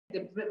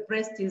the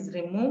breast is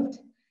removed.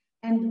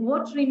 And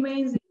what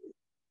remains,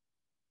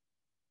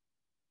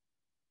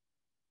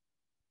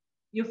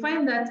 you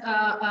find that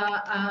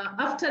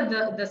after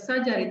the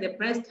surgery, the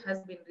breast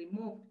has been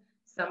removed,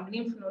 some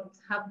lymph nodes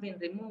have been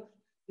removed.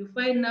 You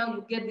find now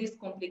you get this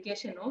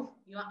complication of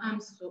your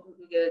arms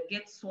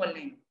get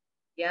swollen,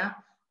 yeah?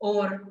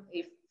 Or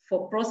if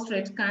for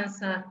prostate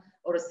cancer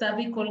or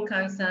cervical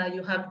cancer,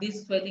 you have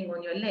this swelling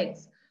on your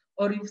legs.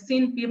 Or you've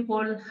seen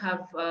people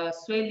have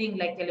swelling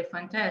like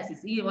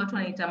elephantiasis, watu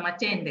wanaita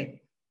matende,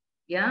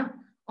 yeah,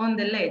 on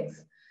the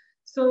legs.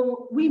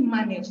 So we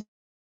manage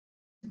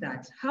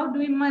that. How do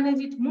we manage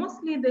it?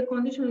 Mostly the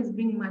condition is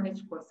being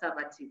managed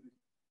conservatively.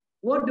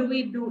 What do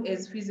we do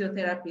as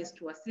physiotherapists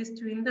to assist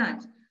you in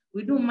that?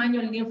 We do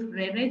manual lymph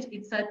drainage.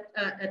 It's a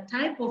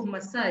type of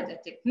massage, a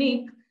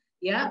technique,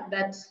 yeah,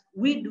 that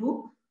we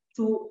do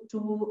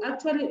to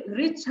actually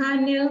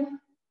rechannel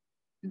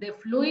the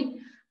fluid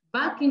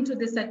back into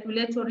the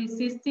circulatory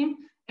system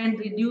and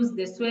reduce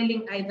the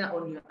swelling either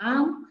on your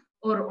arm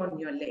or on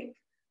your leg.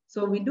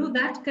 So we do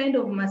that kind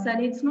of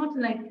massage. It's not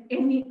like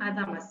any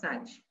other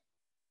massage.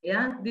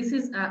 Yeah, this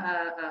is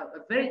a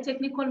very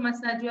technical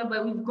massage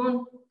whereby we've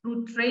gone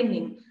through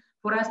training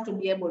for us to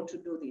be able to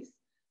do this.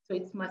 So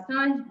it's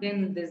massage,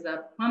 then there's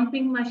a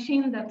pumping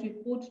machine that we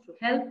put to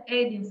help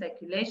aid in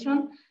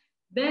circulation.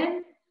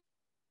 Then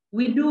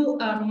we do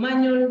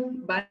manual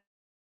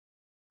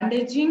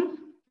bandaging,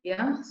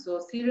 yeah, so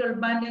serial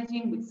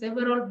bandaging with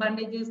several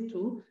bandages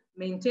to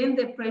maintain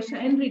the pressure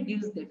and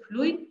reduce the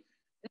fluid.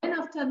 Then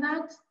after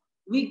that,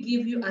 we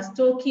give you a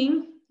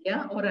stocking,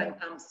 yeah, or an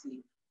arm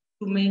sleeve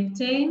to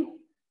maintain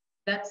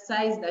that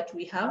size that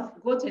we have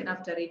gotten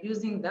after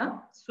reducing the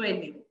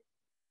swelling.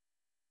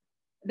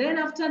 Then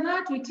after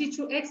that, we teach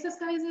you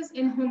exercises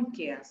and home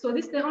care. So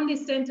this is the only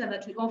center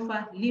that we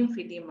offer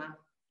lymphedema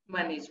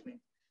management.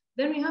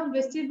 Then we have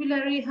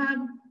vestibular rehab,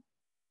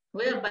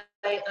 whereby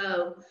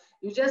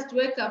you just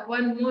wake up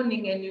one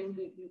morning and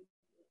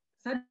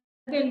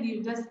suddenly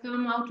you just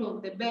come out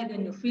of the bed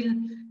and you feel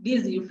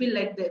dizzy. You feel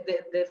like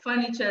the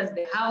furniture,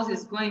 the house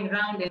is going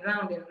round and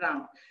round and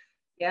round.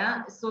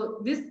 Yeah, so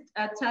this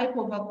type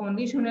of a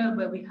condition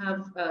where we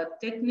have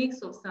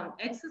techniques of some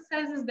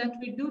exercises that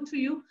we do to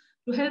you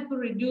to help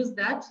reduce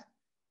that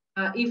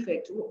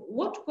effect.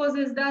 What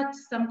causes that?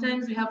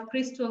 Sometimes we have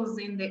crystals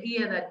in the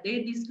ear that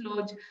they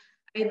dislodge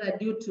either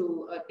due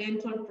to a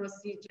dental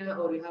procedure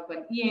or you have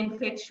an ear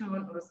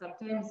infection or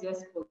sometimes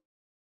just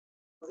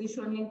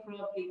positioning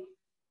properly.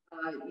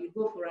 You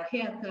go for a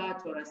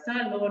haircut or a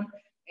salon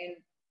and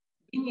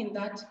being in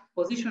that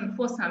position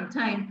for some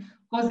time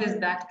causes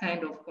that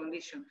kind of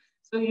condition.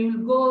 So you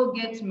go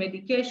get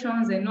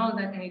medications and all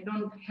that and it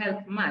don't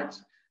help much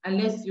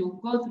unless you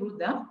go through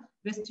the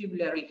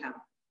vestibular rehab.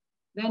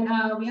 Then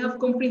we have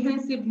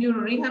comprehensive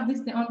neuro rehab. This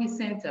is the only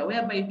center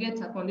whereby you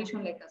get a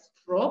condition like a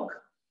stroke,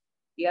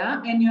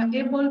 yeah, and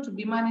you're able to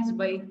be managed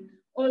by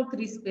all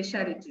three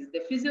specialties,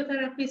 the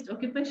physiotherapist,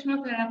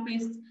 occupational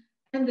therapist,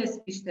 and the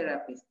speech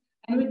therapist.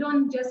 And we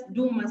don't just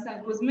do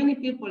massage because many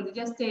people, they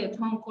just stay at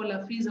home, call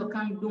a physio,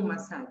 come do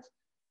massage.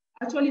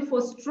 Actually,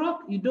 for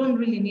stroke, you don't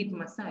really need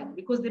massage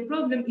because the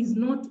problem is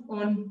not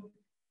on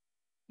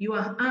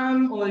your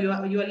arm or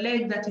your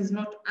leg that is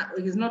not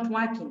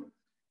working.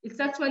 It's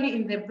actually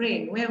in the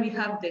brain where we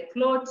have the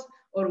clot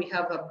or we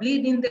have a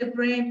bleed in the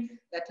brain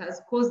that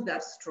has caused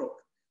that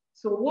stroke.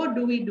 So what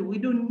do? We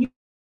do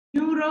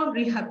neuro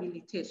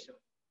rehabilitation.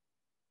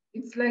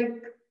 It's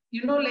like,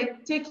 you know,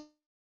 like taking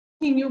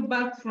you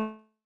back from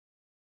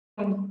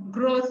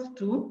growth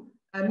to,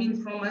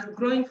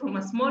 growing from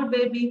a small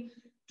baby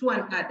to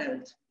an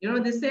adult. You know,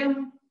 the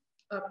same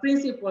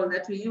principle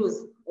that we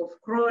use of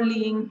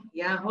crawling,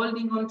 yeah,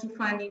 holding on to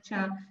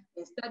furniture,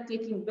 and start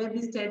taking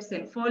baby steps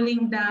and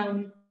falling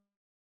down.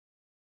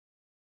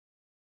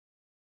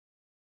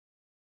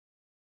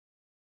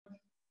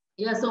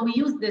 Yeah, so we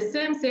use the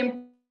same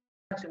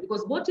action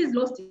because what is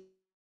lost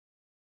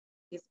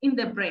is in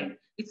the brain.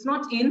 It's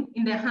not in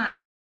the hand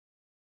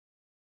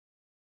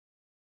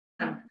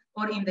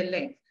or in the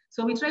leg.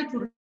 So we try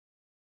to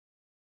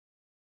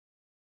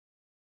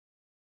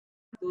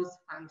those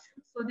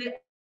functions. So they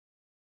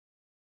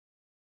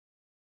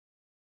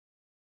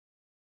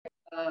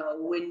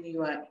when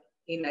you are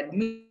in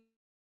admission,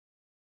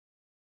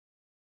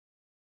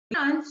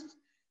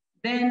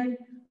 then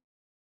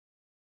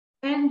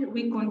and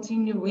we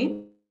continue with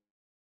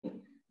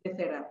the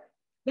therapy.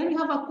 Then we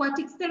have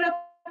aquatic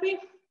therapy,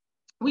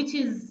 which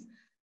is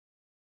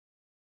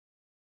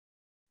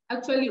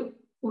actually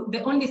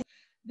the only.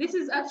 This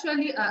is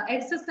actually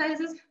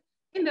exercises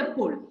in the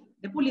pool.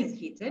 The pool is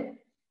heated.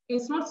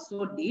 It's not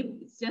so deep.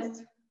 It's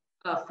just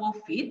 4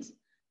 feet.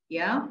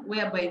 Yeah,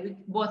 whereby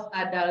both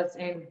adults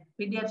and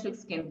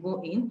pediatrics can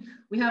go in.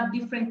 We have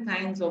different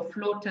kinds of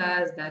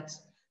floaters that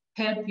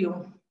help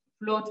you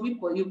float.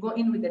 You go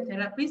in with the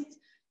therapist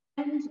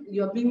and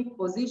you're being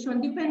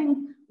positioned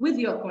depending with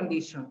your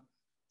condition.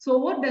 So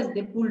what does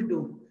the pool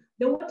do?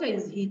 The water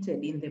is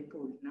heated in the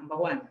pool, number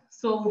one.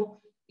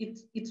 So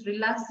it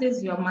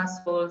relaxes your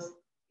muscles.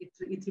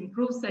 it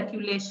improves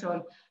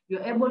circulation.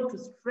 You're able to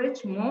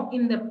stretch more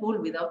in the pool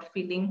without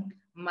feeling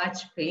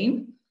much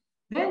pain.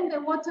 Then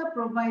the water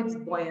provides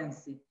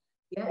buoyancy.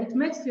 Yeah, it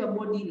makes your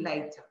body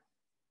lighter.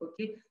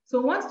 Okay, so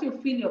once you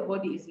feel your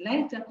body is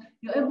lighter,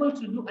 you're able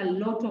to do a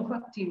lot of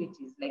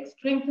activities like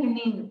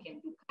strengthening. You can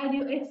do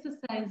cardio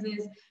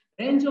exercises,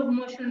 range of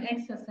motion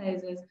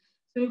exercises.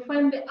 So you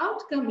find the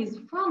outcome is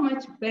far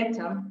much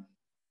better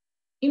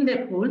in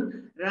the pool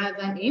rather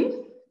than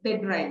in the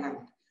dry land.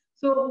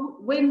 So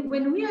when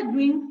we are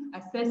doing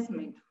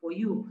assessment for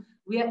you,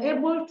 we are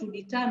able to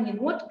determine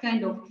what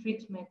kind of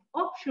treatment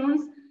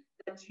options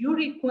that you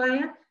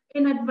require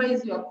and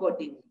advise you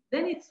accordingly.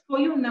 Then it's for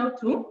you now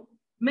to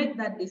make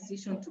that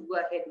decision to go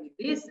ahead with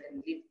this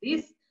and leave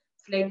this.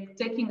 It's like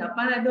taking a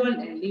Panadol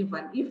and leave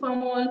an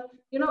Ifamol,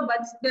 you know,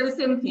 but they're the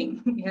same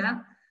thing, yeah.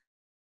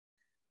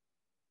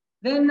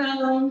 Then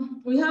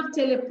we have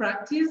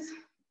telepractice.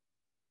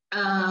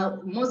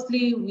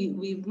 Mostly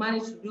we've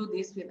managed to do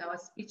this with our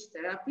speech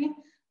therapy.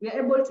 We are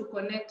able to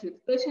connect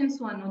with patients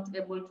who are not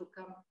able to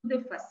come to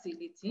the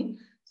facility.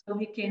 So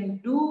we can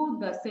do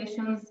the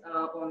sessions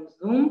on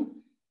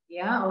Zoom,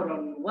 yeah, or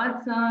on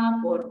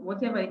WhatsApp, or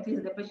whatever it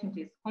is the patient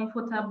is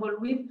comfortable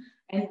with,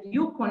 and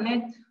you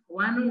connect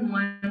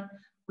one-on-one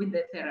with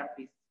the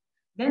therapist.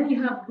 Then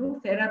you have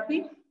group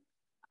therapy.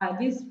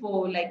 This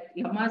for like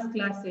Lamar's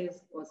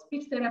classes or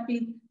speech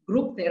therapy,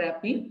 group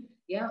therapy,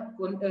 yeah,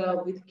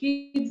 with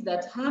kids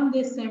that have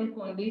the same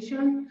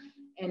condition,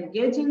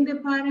 engaging the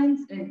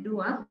parents and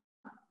do a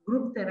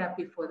group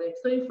therapy for them.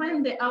 So you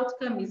find the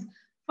outcome is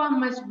far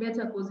much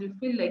better because you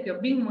feel like you're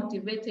being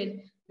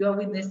motivated. You're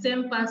with the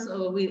same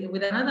person or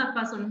with another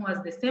person who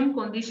has the same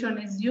condition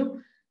as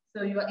you.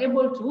 So you are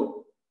able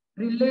to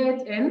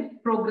relate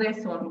and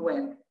progress on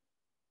well.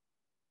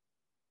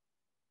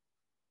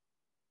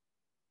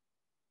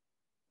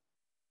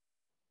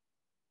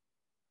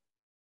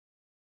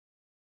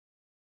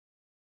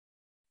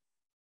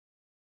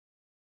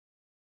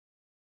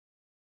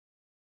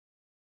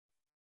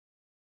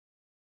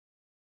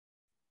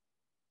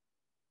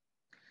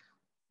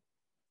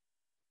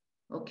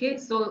 Okay,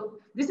 so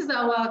this is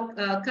our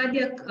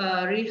cardiac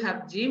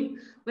rehab gym,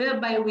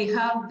 whereby we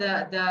have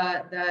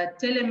the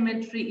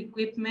telemetry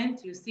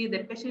equipment. You see the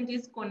patient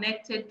is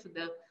connected to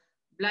the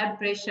blood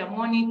pressure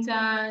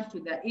monitor, to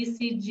the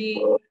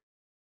ECG,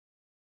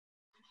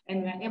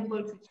 and we're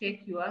able to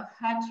check your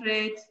heart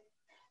rate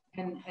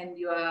and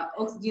your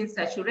oxygen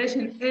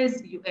saturation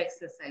as you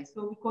exercise.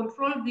 So we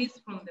control this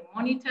from the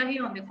monitor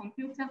here on the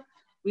computer.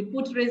 We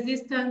put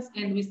resistance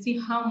and we see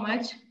how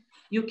much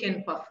you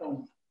can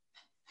perform.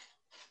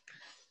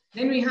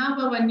 Then we have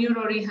our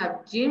neuro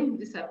rehab gym.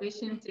 This is a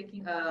patient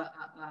taking a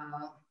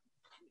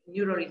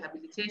neuro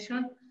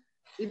rehabilitation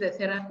with the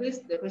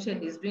therapist. The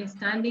patient is doing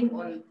standing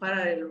on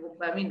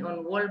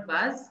on wall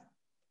bars.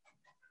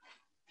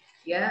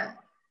 Yeah,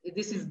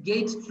 this is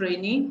gait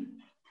training.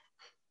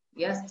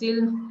 Yeah,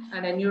 still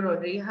under neuro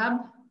rehab.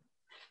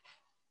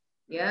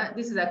 Yeah,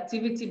 this is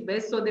activity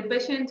based. So the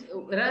patient,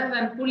 rather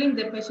than pulling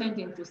the patient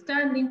into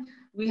standing,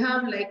 we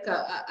have like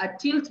a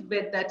tilt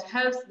bed that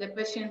helps the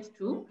patient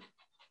to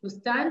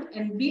stand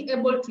and be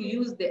able to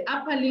use the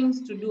upper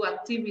limbs to do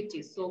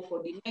activities. So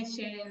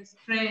coordination,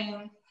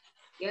 strength,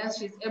 yes,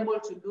 she's able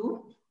to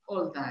do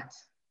all that.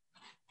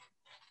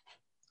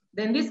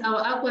 Then this is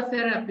our aqua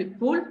therapy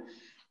pool.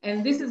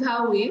 And this is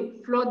how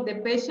we float the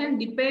patient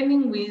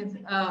depending with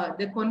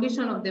the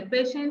condition of the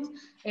patient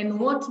and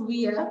what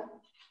we are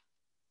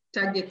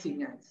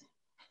targeting at.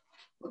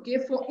 Okay,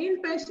 for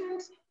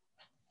inpatients,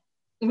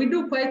 we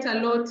do quite a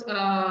lot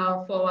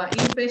for our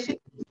inpatients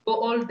for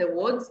all the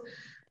wards.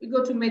 We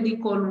go to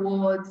medical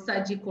wards,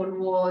 surgical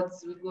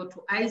wards, we go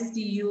to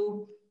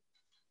ICU,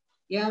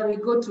 yeah, we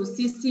go to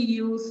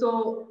CCU.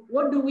 So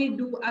what do we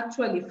do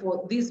actually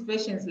for these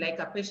patients, like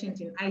a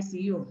patient in ICU?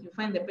 You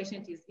find the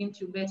patient is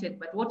intubated,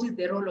 but what is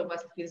the role of a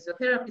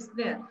physiotherapist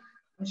there?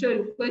 I'm sure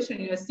you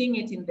question, you're seeing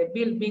it in the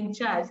bill being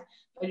charged,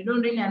 but you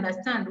don't really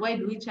understand why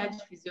do we charge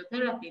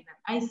physiotherapy in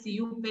an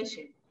ICU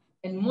patient?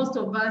 And most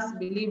of us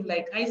believe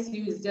like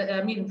ICU is just,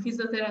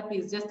 physiotherapy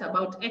is just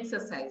about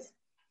exercise.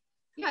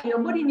 Yeah, your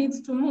body needs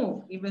to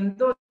move, even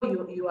though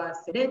you are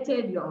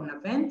sedated, you're on a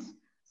vent.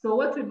 So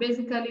what we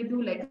basically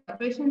do, like a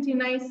patient in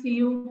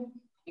ICU,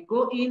 we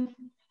go in,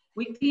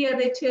 we clear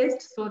the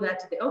chest so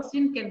that the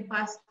oxygen can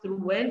pass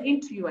through well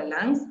into your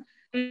lungs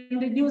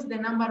and reduce the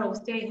number of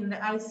stay in the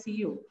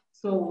ICU.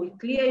 So we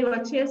clear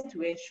your chest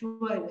to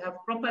ensure you have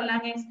proper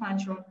lung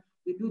expansion.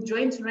 We do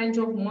joint range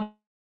of motion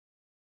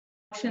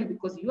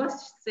because you are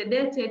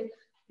sedated,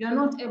 you're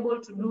not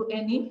able to do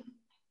any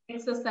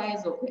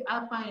exercise of the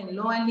upper and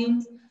lower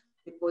limbs,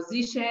 the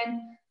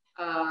position.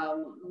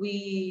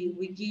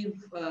 We give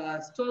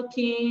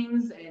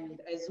stockings, and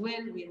as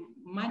well we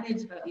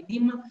manage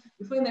edema.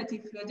 We find that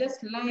if you're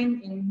just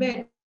lying in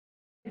bed,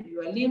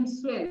 your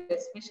limbs swell,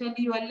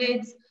 especially your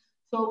legs.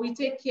 So we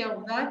take care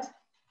of that.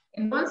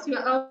 And once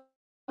you're out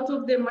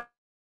of the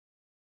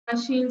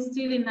machine,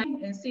 still in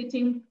and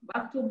sitting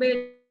back to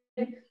bed,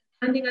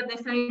 standing at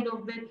the side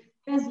of bed,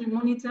 as we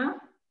monitor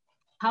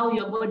how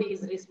your body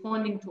is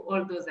responding to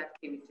all those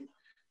activities.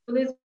 So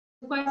there's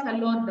quite a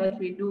lot that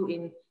we do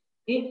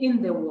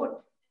in the ward.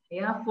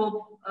 Yeah,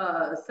 for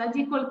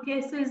surgical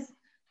cases,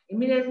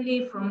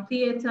 immediately from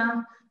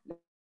theater,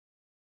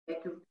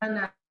 like you've done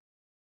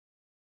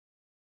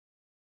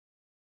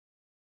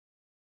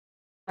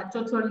a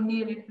total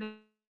knee replacement,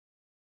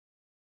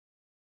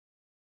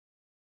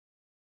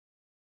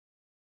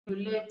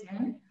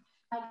 and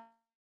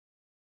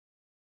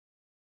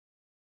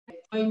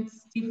joint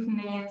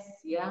stiffness,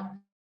 yeah,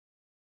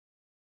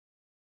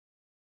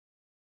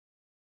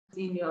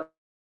 in your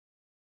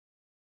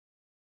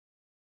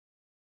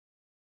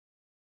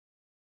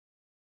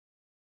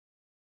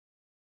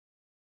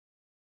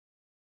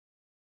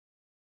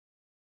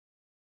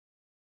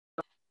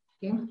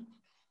okay.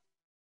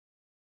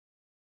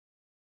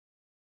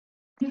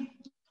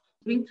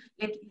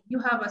 Like you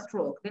have a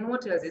stroke, then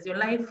what else? Is your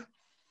life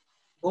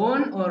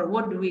gone, or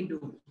what do we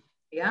do?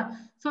 Yeah,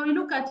 so we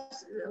look at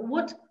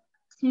what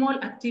small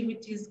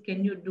activities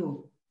can you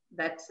do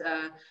that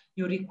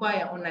you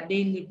require on a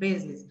daily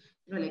basis,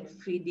 you know, like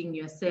feeding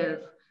yourself.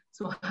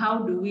 So how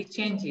do we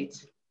change it?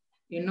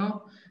 You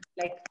know,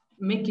 like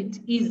make it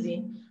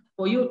easy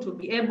for you to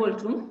be able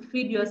to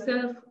feed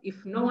yourself.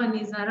 If no one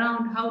is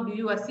around, how do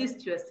you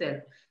assist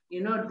yourself?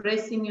 You know,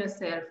 dressing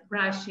yourself,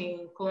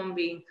 brushing,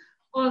 combing,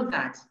 all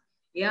that.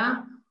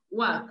 Yeah,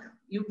 work.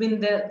 You've been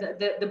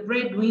the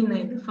breadwinner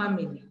in the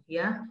family.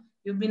 Yeah,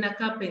 you've been a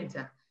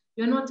carpenter.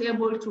 You're not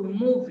able to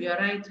move your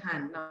right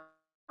hand. Now,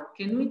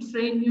 can we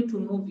train you to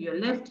move your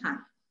left hand?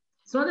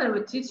 So that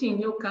we're teaching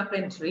you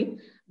carpentry,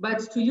 but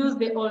to use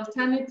the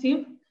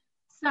alternative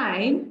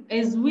side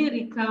as we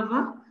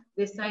recover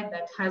the side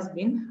that has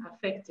been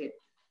affected.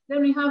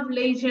 Then we have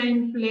leisure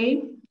and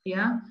play.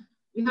 Yeah,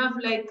 we have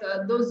like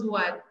those who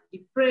are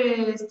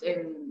depressed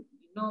and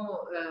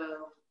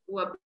who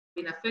have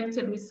been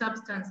affected with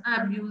substance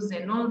abuse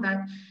and all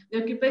that.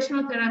 The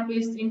occupational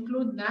therapists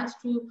include that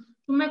to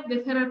make the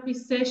therapy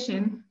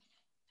session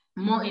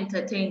more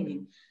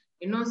entertaining.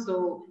 You know,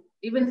 so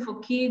even for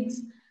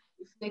kids,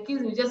 if the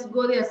kids will just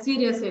go there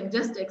serious and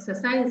just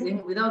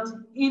exercising without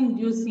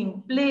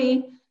inducing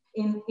play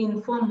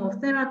in form of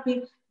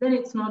therapy, then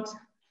it's not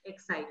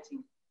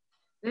exciting.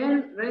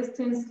 Then rest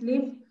and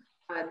sleep,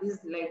 these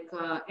like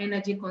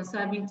energy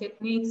conserving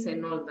techniques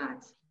and all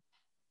that.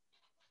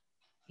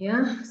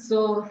 Yeah,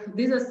 so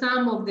these are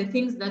some of the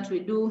things that we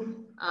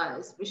do,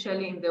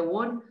 especially in the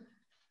ward.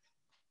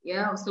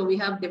 Yeah, so we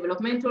have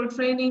developmental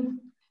training,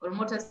 or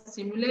motor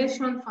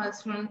stimulation,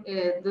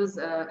 those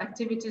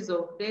activities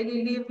of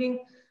daily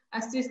living,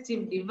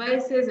 assistive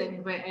devices,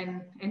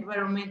 and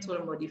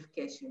environmental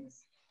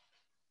modifications.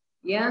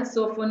 Yeah,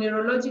 so for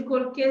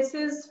neurological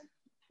cases,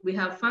 we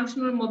have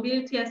functional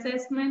mobility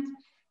assessment,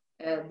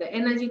 the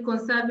energy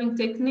conserving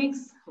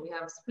techniques, we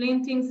have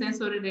splinting,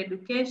 sensory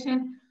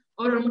reeducation,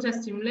 oral motor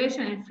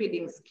stimulation, and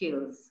feeding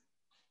skills.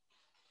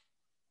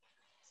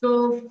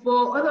 So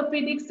for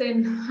orthopedics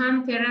and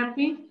hand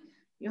therapy,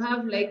 you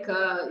have like,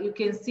 you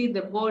can see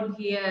the board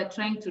here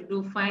trying to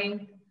do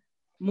fine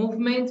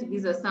movement.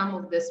 These are some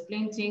of the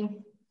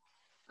splinting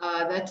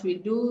that we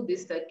do.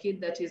 This is a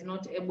kid that is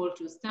not able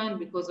to stand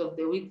because of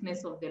the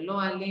weakness of the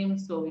lower limb.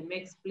 So we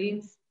make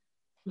splints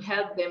to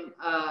help them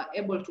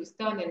able to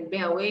stand and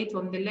bear weight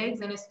on the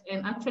legs.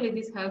 And actually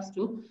this helps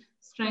to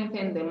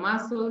strengthen the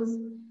muscles.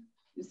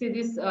 You see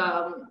this,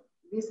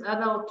 this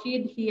other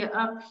kid here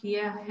up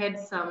here had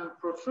some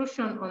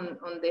protrusion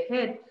on the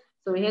head.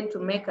 So we had to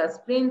make a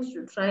splint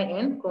to try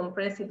and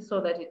compress it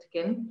so that it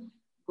can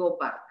go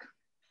back.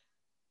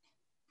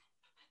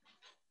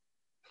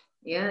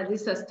 Yeah,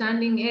 this is a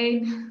standing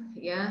aid.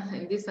 Yeah,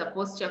 and this is a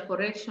posture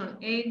correction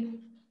aid.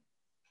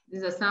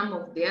 These are some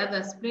of the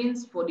other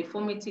splints for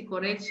deformity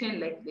correction,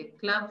 like the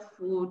club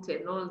foot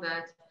and all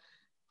that.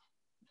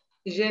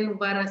 Genu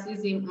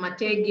varusism,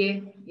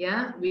 matege,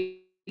 yeah,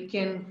 we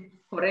can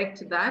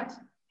correct that.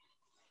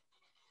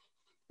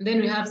 Then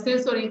we have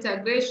sensory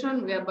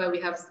integration, whereby we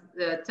have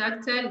the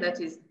tactile, that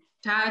is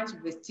touch,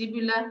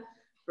 vestibular,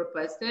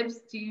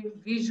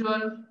 proprioceptive,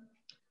 visual,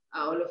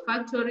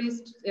 olfactory,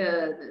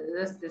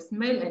 that's the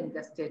smell, and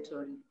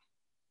gustatory.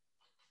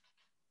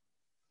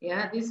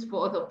 Yeah, this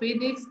for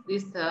orthopedics,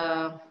 this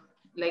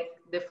like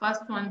the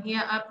first one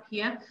here up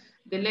here,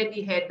 the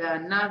lady had a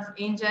nerve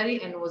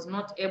injury and was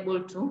not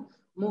able to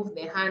move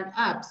the hand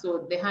up.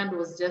 So the hand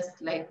was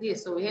just like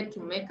this. So we had to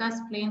make a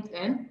splint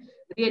and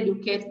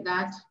re-educate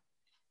that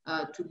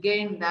to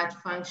gain that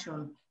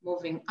function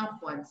moving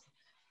upwards.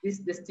 This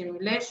is the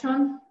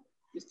stimulation,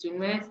 to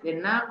stimulate the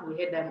nerve.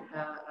 We had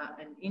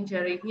an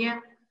injury here.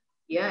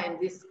 Yeah, and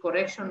this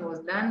correction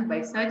was done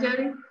by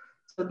surgery.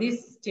 So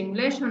this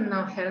stimulation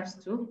now helps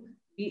to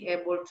be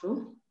able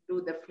to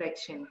do the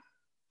flexion.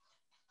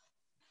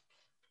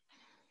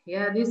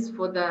 Yeah, this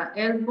for the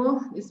elbow.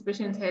 This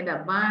patient had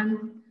a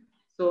burn.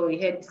 So he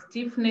had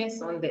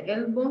stiffness on the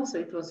elbow. So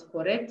it was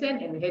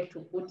corrected and we had to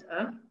put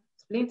a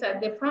splint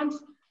at the front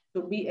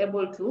to be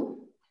able to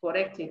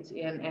correct it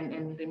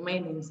and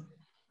remain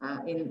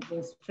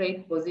in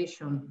straight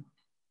position.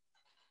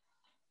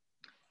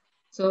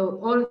 So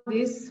all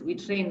this we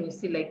train, you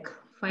see, like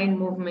fine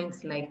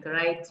movements like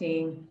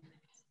writing,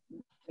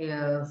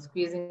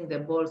 squeezing the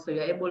ball. So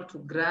you're able to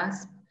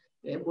grasp,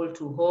 you're able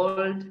to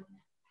hold,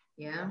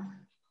 yeah.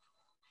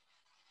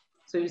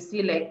 So you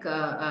see like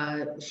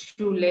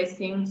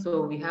shoelacing.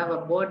 So we have a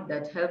board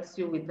that helps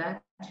you with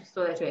that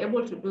so that you're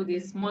able to do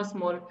these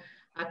small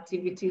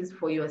activities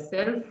for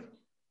yourself,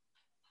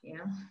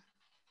 yeah.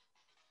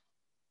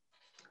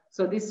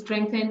 So this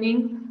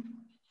strengthening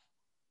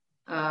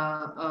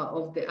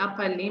of the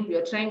upper limb,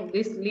 you're trying,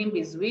 this limb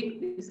is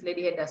weak, this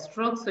lady had a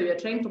stroke, so you're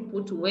trying to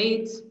put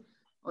weight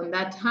on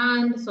that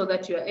hand so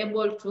that you're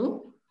able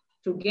to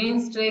gain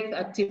strength,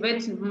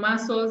 activate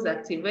muscles,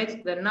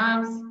 activate the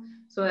nerves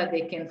so that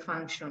they can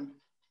function.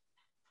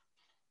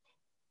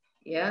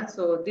 Yeah,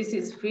 so this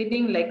is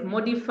feeding, like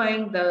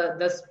modifying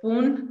the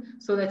spoon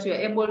so that you're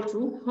able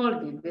to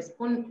hold it. The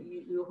spoon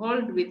you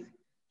hold with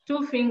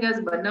 2 fingers,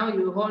 but now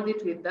you hold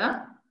it with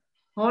the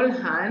whole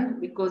hand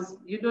because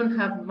you don't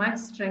have much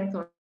strength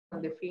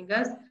on the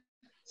fingers.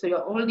 So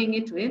you're holding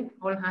it with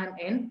whole hand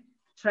and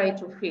try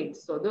to feed.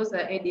 So those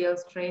are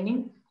ADL's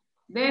training.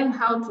 Then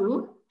how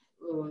to,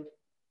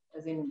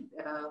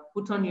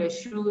 put on your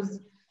shoes.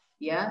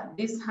 Yeah,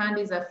 this hand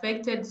is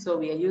affected, so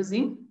we are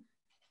using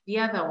the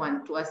other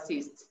one to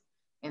assist.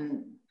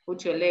 And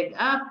put your leg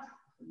up,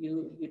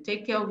 you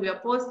take care of your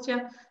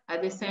posture,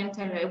 at the same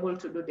time you're able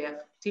to do the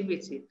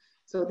activity.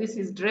 So this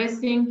is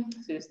dressing,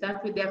 so you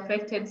start with the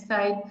affected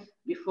side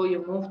before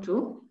you move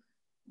to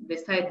the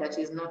side that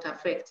is not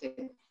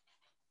affected.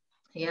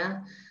 Yeah,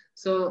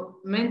 so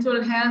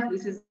mental health,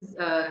 this is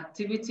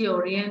activity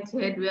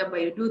oriented, whereby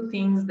you do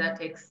things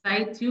that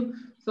excite you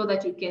so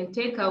that you can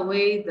take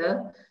away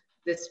the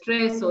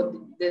stress or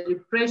the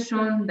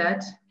depression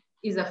that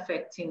is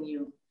affecting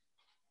you.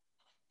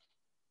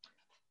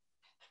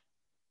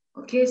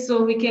 Okay,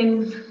 so we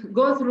can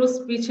go through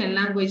speech and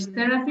language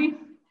therapy.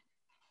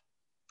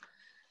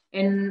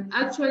 And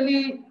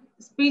actually,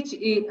 speech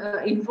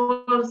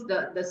involves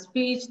the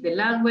speech, the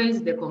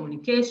language, the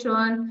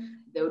communication,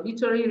 the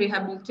auditory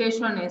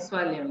rehabilitation, and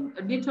swallowing.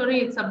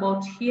 Auditory, it's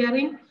about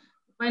hearing.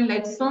 When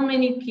like so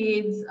many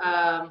kids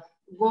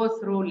go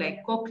through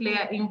like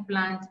cochlear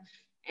implant,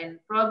 and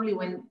probably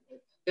when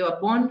they were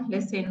born,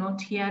 let's say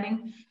not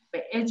hearing,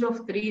 by age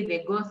of 3,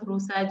 they go through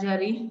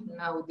surgery.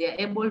 Now they're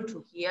able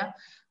to hear,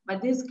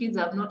 but these kids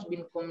have not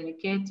been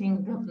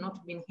communicating, they have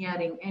not been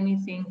hearing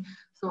anything.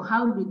 So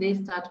how do they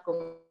start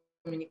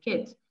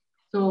communicate?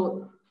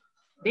 So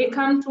they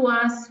come to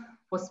us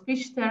for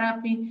speech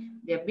therapy,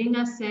 they're being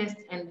assessed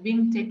and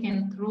being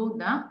taken through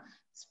the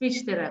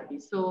speech therapy.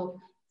 So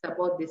it's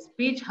about the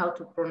speech, how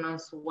to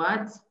pronounce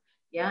words,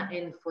 yeah,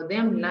 and for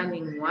them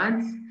learning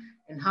words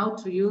and how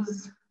to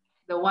use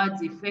the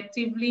words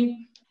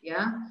effectively,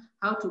 yeah,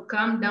 how to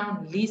calm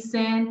down,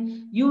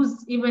 listen,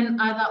 use even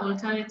other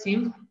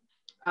alternative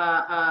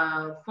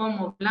form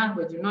of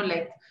language, you know,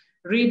 like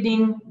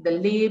reading the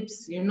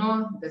lips, you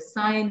know, the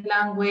sign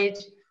language,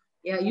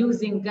 yeah,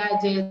 using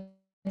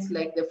gadgets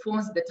like the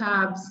phones, the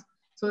tabs,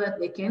 so that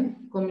they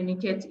can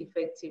communicate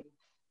effectively.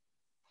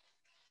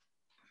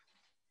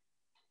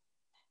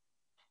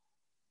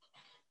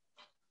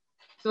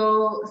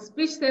 So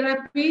speech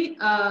therapy,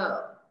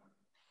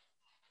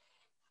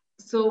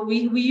 so we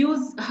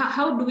use,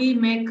 how do we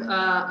make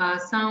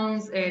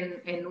sounds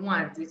and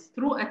words? It's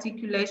through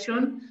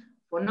articulation,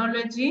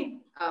 phonology,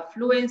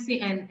 fluency,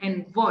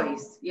 and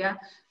voice, yeah?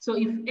 So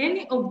if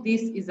any of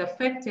this is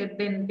affected,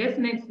 then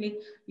definitely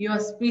your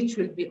speech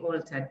will be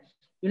altered.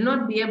 You'll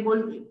not be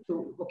able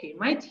to, okay,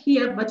 might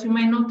hear, but you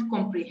might not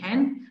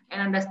comprehend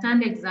and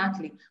understand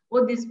exactly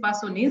what this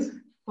person is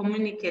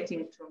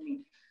communicating to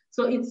me.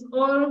 So it's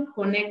all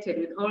connected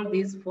with all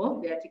these four: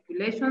 the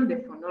articulation, the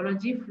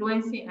phonology,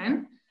 fluency,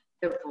 and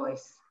the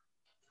voice.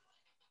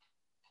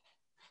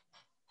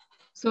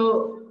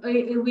 So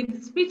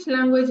with speech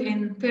language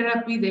and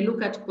therapy, they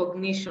look at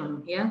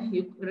cognition, yeah?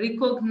 You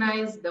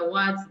recognize the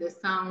words, the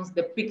sounds,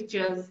 the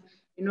pictures,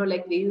 you know,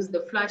 like they use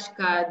the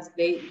flashcards,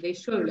 they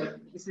show you like,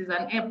 this is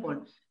an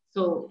apple.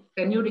 So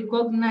can you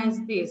recognize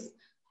this?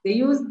 They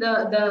use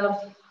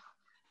the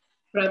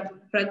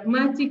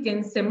pragmatic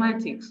and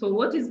semantic. So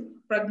what is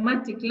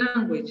pragmatic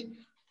language?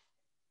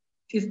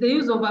 It's the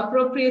use of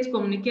appropriate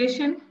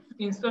communication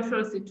in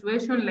social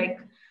situations, like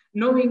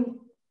knowing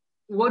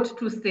what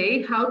to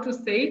say, how to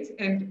say it,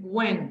 and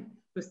when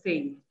to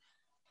say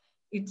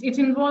it. It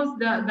involves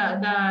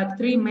the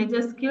 3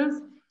 major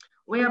skills,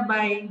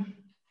 whereby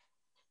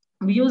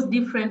we use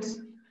different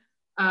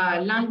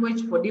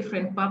language for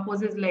different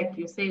purposes. Like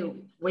you say,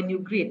 when you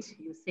greet,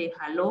 you say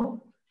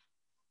hello,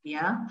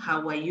 yeah,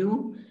 how are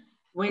you?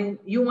 When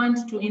you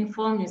want to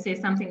inform, you say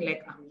something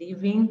like, I'm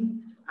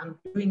leaving, I'm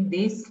doing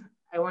this,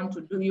 I want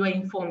to do, you are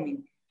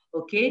informing,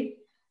 okay?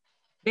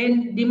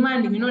 Then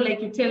demanding, you know,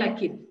 like you tell a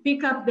kid,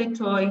 pick up the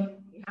toy,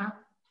 yeah,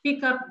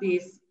 pick up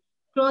this,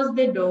 close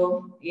the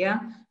door, yeah.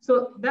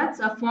 So that's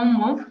a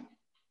form of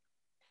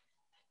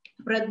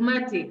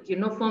pragmatic, you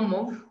know, form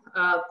of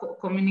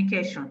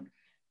communication.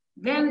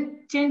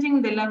 Then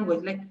changing the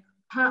language, like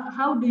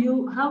how do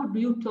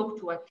you talk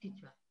to a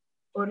teacher?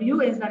 Or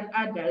you as an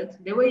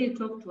adult, the way you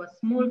talk to a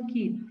small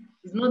kid,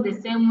 It's not the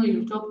same way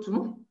you talk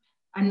to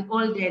an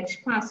old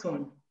age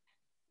person.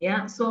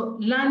 Yeah, so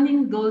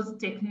learning those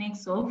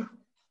techniques of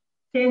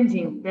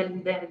changing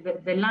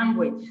the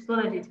language so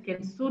that it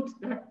can suit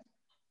that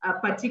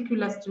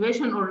particular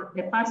situation or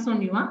the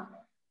person you are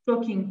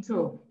talking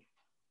to.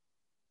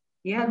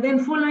 Yeah,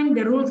 then following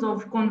the rules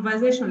of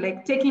conversation,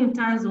 like taking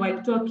turns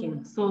while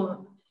talking.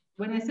 So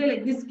when I say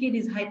like this kid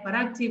is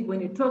hyperactive,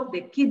 when you talk,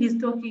 the kid is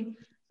talking.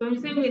 So you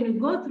say when you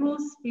go through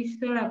speech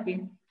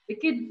therapy, the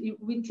kid,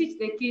 we teach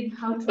the kid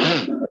how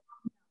to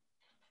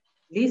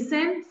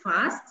listen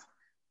first,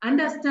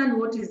 understand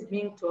what is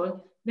being told,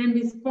 then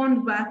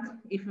respond back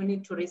if you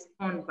need to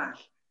respond back.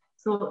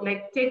 So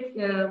like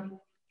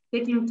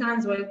taking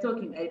turns while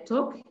talking. I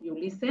talk, you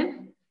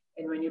listen,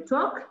 and when you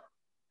talk,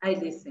 I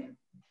listen.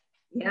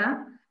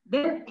 Yeah.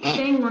 Then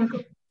staying on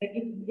top, like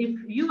if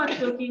you are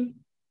talking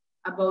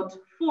about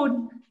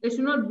food, they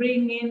should not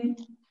bring in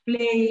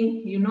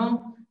play, you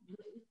know,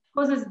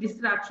 causes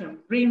distraction,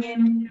 bring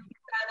in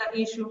other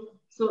issue.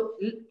 So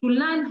to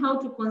learn how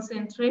to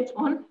concentrate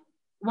on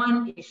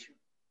one issue.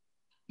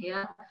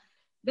 Yeah.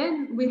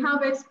 Then we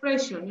have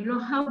expression. You know,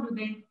 how do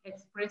they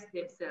express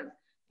themselves?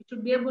 You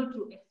should be able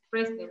to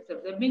express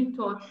themselves. They're being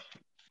taught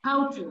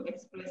how to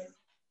express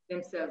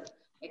themselves.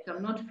 Like,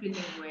 I'm not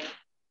feeling well,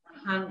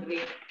 I'm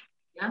hungry.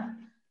 Yeah.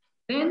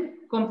 Then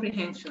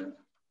comprehension.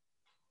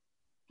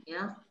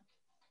 Yeah.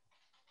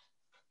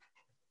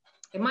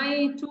 Am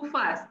I too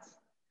fast?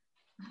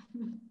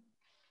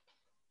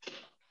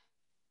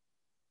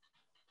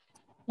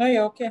 No,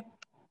 you're okay.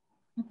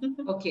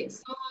 Okay,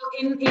 so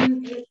in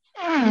speech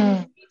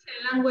and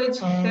language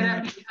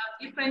therapy, we have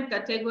different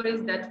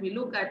categories that we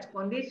look at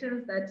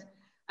conditions that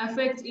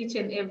affect each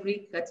and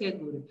every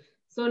category.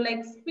 So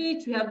like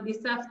speech, we have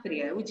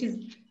dysarthria, which is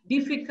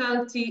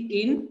difficulty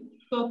in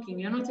talking.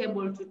 You're not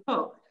able to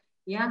talk.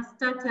 Yeah,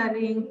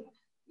 stuttering.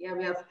 Yeah,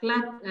 we have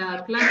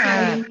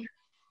cluttering,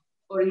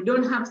 or you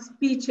don't have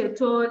speech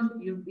at all.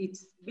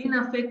 It's been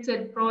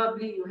affected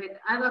probably. You had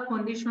other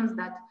conditions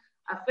that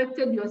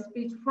affected your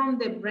speech from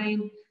the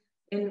brain,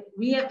 and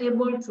we are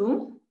able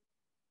to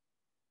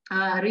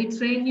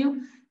retrain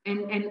you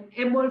and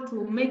able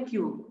to make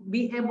you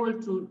be able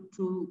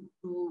to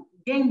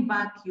gain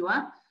back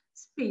your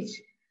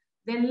speech.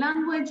 Then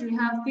language, we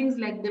have things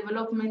like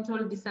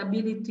developmental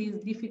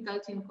disabilities,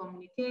 difficulty in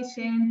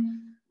communication.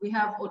 We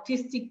have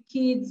autistic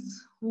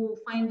kids who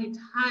find it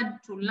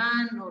hard to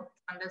learn or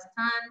to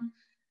understand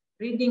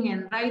reading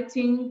and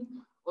writing,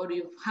 or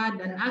you've had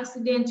an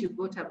accident, you've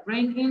got a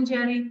brain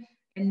injury,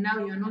 and now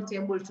you're not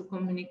able to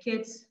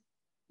communicate.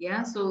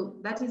 Yeah, so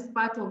that is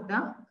part of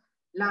the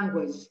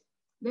language.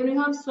 Then we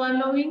have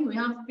swallowing. We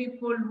have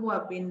people who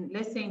have been,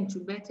 let's say,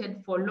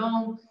 intubated for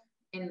long,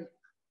 and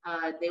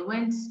they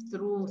went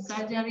through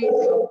surgery.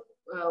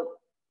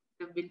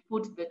 They've been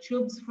put the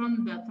tubes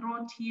from the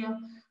throat here.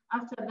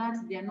 After that,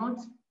 they're not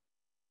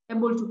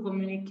able to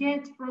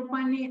communicate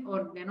properly,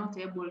 or they're not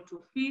able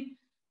to feed.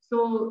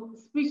 So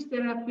speech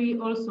therapy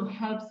also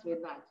helps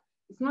with that.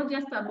 It's not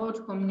just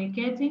about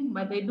communicating,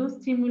 but they do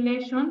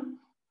stimulation,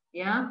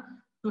 yeah,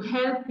 to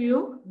help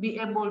you be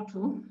able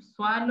to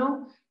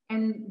swallow.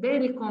 And they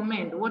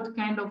recommend what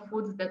kind of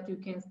foods that you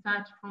can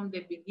start from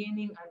the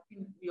beginning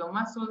until your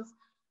muscles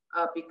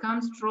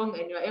become strong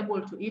and you're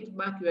able to eat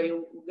back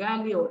your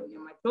ugali or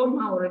your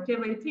matoma or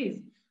whatever it is.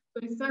 So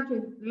you start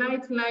with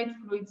light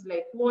fluids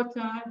like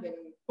water, then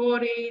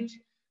porridge,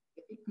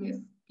 the thickness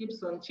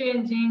keeps on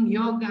changing,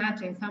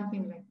 yogurt and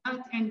something like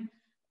that. And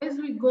as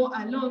we go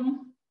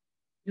along,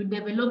 you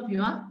develop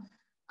your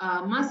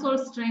muscle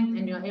strength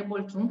and you're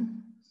able to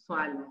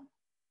swallow.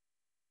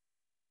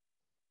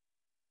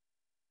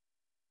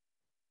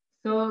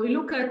 So we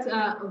look at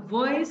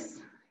voice,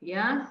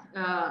 yeah,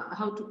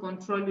 how to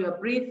control your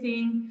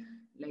breathing,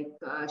 like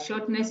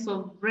shortness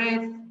of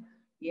breath,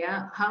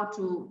 yeah, how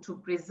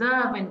to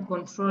preserve and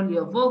control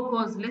your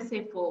vocals. Let's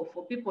say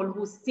for people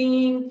who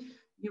sing,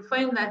 you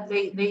find that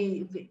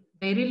they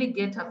really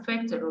get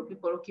affected, or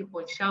people who keep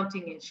on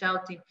shouting and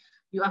shouting,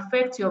 you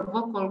affect your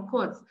vocal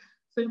cords.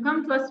 So you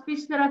come to a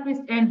speech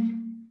therapist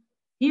and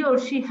he or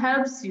she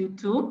helps you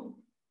to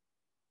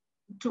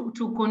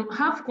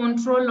have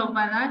control over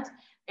that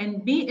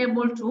and be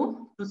able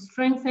to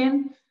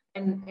strengthen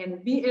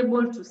and be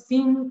able to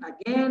sing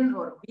again,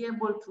 or be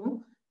able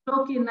to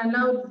talk in a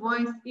loud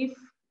voice if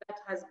that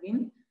has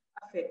been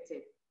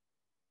affected.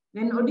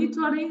 Then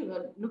auditory,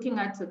 looking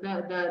at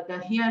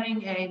the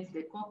hearing aids,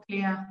 the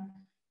cochlear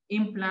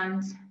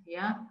implants,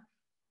 yeah.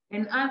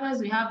 And others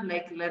we have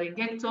like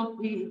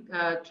laryngectomy,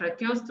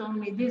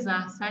 tracheostomy. These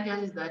are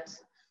surgeries that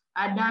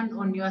are done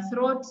on your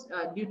throat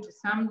due to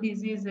some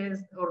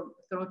diseases or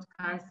throat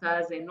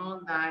cancers and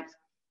all that,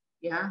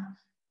 yeah.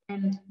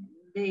 And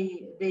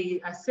they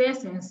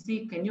assess and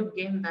see, can you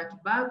gain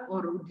that back,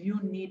 or do you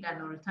need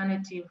an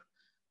alternative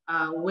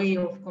way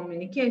of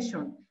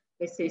communication?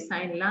 Let's say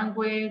sign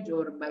language,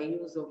 or by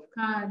use of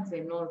cards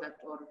and all that,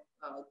 or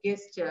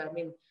gesture, I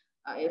mean,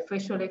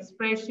 facial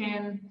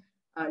expression,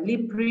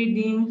 lip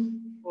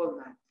reading, all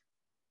that.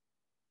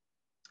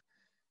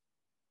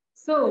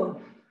 So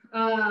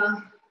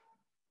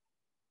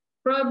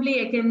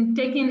Probably I can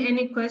take in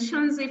any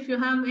questions if you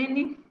have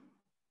any.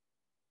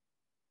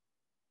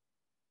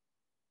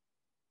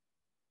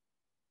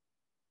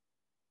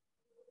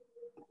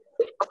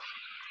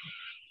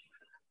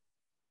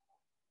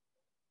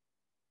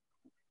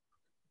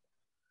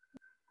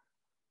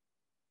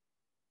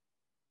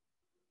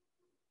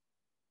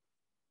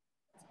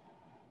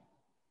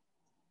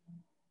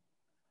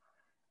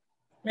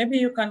 Maybe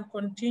you can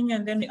continue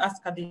and then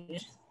ask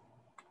Khadija.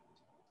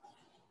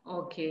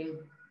 Okay.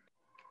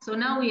 So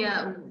now we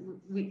are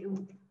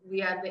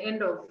at the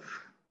end of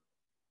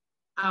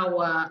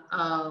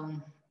our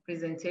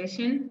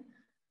presentation.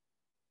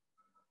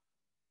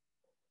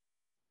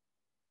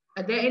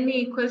 Are there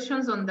any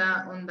questions on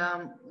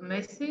the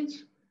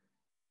message,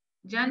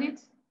 Janet?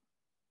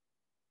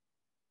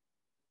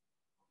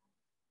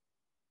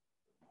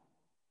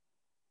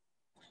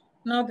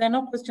 No, there are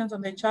no questions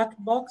on the chat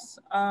box.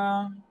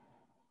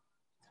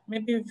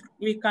 Maybe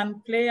we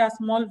can play a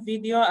small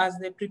video as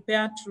they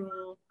prepare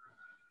to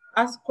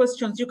ask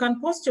questions. You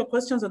can post your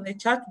questions on the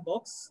chat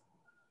box.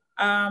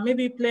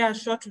 Maybe play a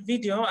short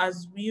video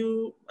as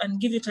you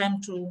and give you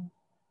time to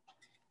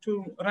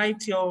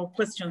write your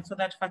questions so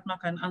that Fatma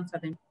can answer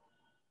them.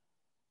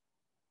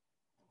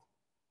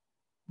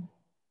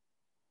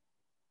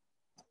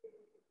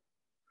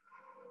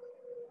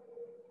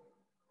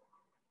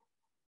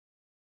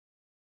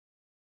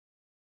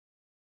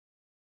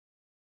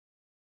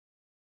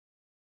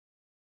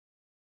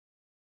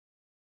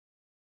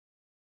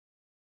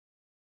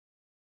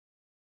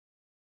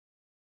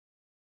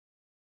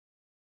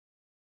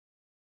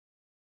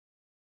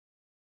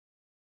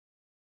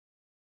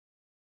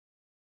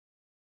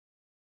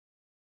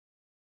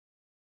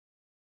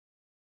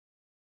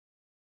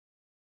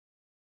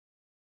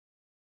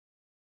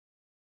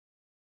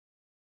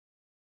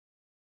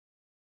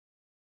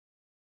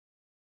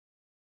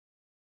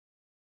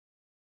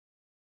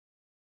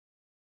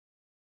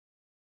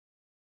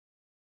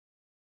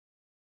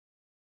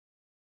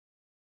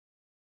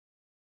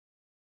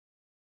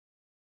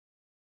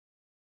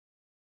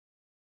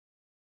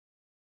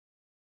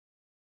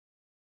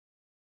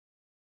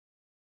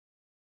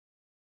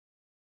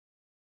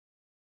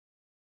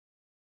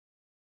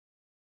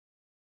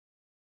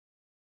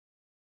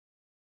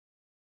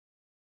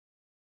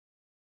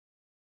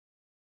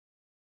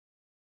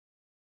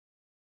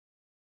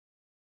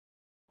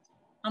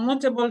 I'm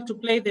not able to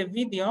play the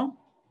video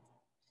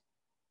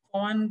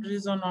for one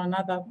reason or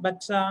another,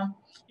 but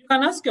you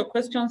can ask your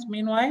questions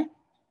meanwhile.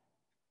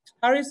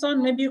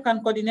 Harrison, maybe you can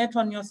coordinate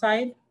on your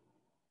side.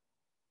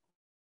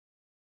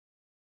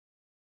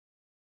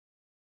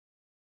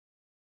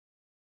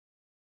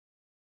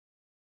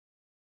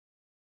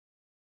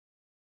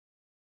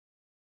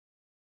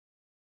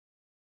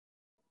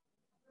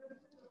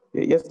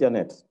 Yes,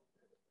 Janet.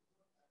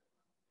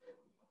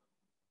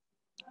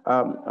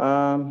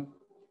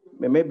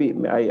 Maybe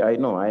I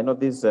know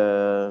this.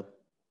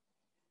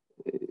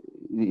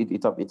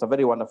 It's a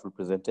very wonderful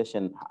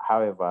presentation.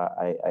 However,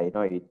 I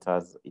know it's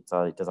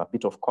a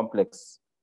bit of complex